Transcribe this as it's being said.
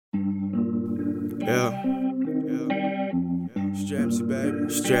Yeah. It's Jamzy, baby.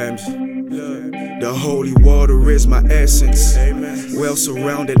 It's Jamzy. The holy water is my essence. Amen. Well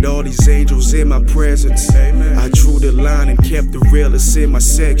surrounded, all these angels in my presence. Amen. I drew the line and kept the realest in my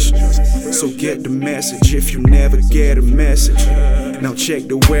section. So get the message if you never get a message. Now check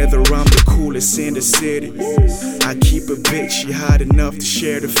the weather, I'm the coolest in the city. I keep a bitch, she hot enough to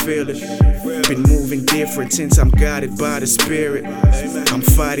share the feeling. Been moving different since I'm guided by the spirit. I'm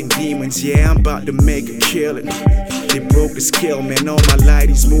fighting demons, yeah, I'm about to make a killing. They broke the scale, man, all my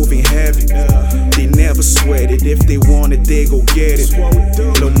lighties moving heavy. They never sweated, if they want it, they go get it.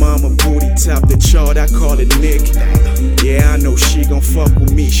 Lil' mama booty top the chart, I call it Nick. Yeah, I know she gon' fuck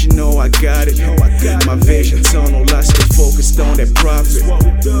with me, she know I got it. My vision tunnel, I stay focused on that profit.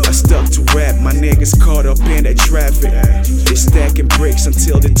 I stuck to rap, my niggas caught up in that traffic. They stacking bricks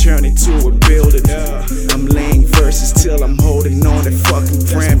until they turn into a building. I'm laying verses till I'm holding on that fucking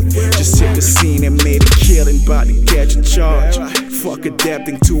Grammy. Just hit the scene and made a killing, bout to catch a charge. Fuck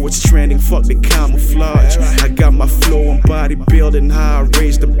adapting to what's trending, fuck the camouflage. I got my flow on bodybuilding, how I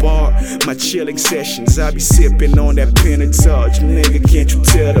raise the bar. My chilling sessions, I be sipping on that Pinotage. Nigga, can't you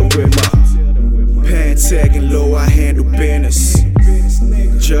tell that with my pants sagging low, I handle business.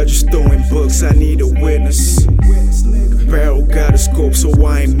 Judges throwing books, I need a witness. Barrel got a scope, so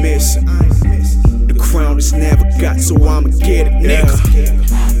I ain't missing. The crown is never got, so I'ma get it,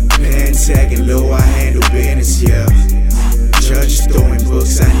 nigga. Pants sagging low, I handle business, yeah. Judges throwing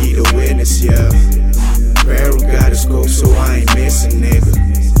books, I need a witness, yeah. Barrel got a scope, so I ain't missing, nigga.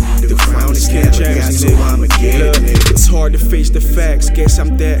 The crown is never got, so I'ma get it, nigga. It's hard to face the facts, guess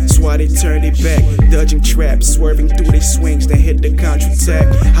I'm that's why they turn it back. Dodging traps, swerving through they swings, then hit the counterattack.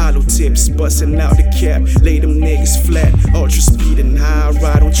 Hollow tips, busting out the cap, lay them niggas flat. Ultra speed and high, I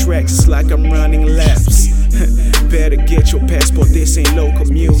ride on tracks, it's like I'm running laps. Better get your passport, this ain't local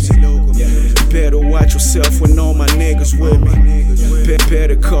music. Better watch yourself when all my niggas with me.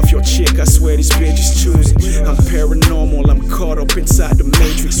 Better cuff your chick, I swear these bitches choosing. I'm paranormal, I'm caught up inside the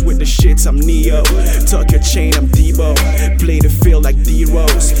matrix with the shits, I'm Neo. Tuck your chain, I'm Debo. Play the field like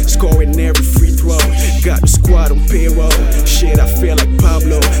D-Rose, scoring every free throw. Got the squad on payroll, shit I feel like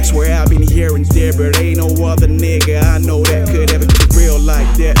Pablo. Swear I've been here and there, but ain't no other nigga I know that could ever get real like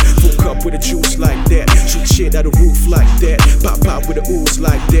that. Hook up with a juice like that, shoot shit out the roof like that. Pop with a ooze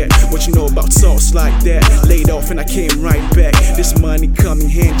like that. What you know about sauce like that? Laid off and I came right back. This money coming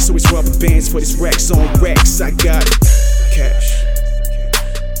handy, so it's rubber bands for this racks on racks. I got it. Cash.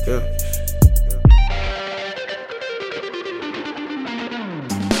 Yeah.